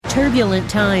Turbulent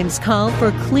times call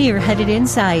for clear-headed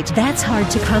insight. That's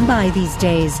hard to come by these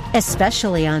days,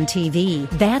 especially on TV.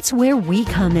 That's where we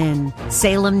come in.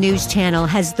 Salem News Channel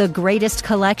has the greatest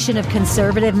collection of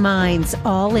conservative minds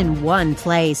all in one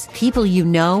place. People you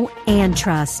know and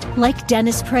trust, like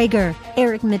Dennis Prager,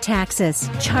 Eric Metaxas,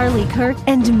 Charlie Kirk,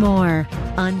 and more.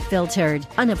 Unfiltered,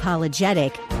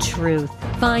 unapologetic truth.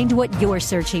 Find what you're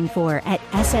searching for at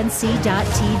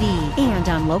snc.tv and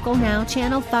on Local Now,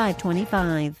 Channel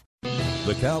 525.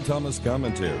 The Cal Thomas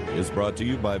Commentary is brought to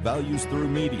you by Values Through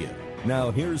Media.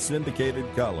 Now here's syndicated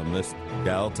columnist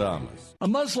Cal Thomas. A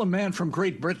Muslim man from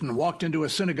Great Britain walked into a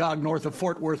synagogue north of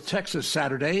Fort Worth, Texas,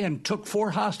 Saturday and took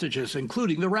 4 hostages,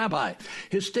 including the rabbi.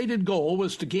 His stated goal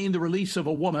was to gain the release of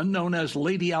a woman known as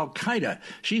Lady Al-Qaeda.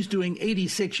 She's doing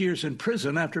 86 years in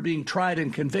prison after being tried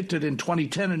and convicted in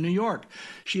 2010 in New York.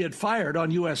 She had fired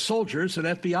on U.S. soldiers and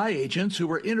FBI agents who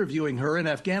were interviewing her in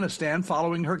Afghanistan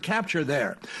following her capture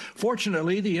there.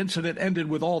 Fortunately, the incident ended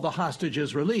with all the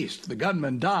hostages released. The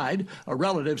gunman died. A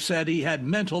relative said he had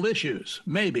mental issues.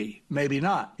 Maybe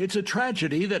not. It's a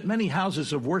tragedy that many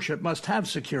houses of worship must have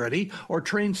security or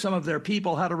train some of their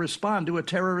people how to respond to a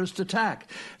terrorist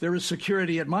attack. There is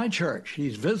security at my church.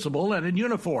 He's visible and in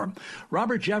uniform.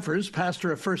 Robert Jeffers,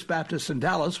 pastor of First Baptist in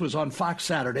Dallas, was on Fox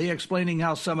Saturday explaining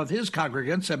how some of his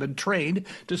congregants have been trained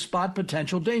to spot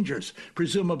potential dangers.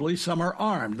 Presumably some are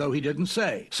armed, though he didn't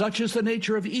say. Such is the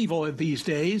nature of evil these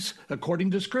days.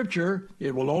 According to Scripture,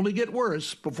 it will only get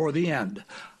worse before the end.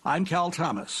 I'm Cal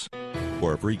Thomas.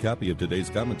 For a free copy of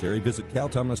today's commentary, visit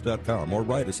calthomas.com or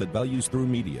write us at Values Through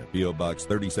Media, P.O. Box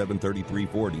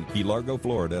 373340, Key Largo,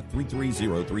 Florida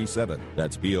 33037.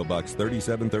 That's P.O. Box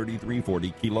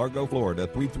 373340, Key Largo, Florida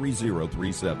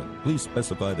 33037. Please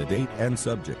specify the date and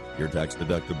subject. Your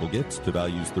tax-deductible gifts to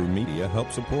Values Through Media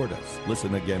help support us.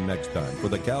 Listen again next time for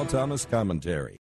the Cal Thomas Commentary.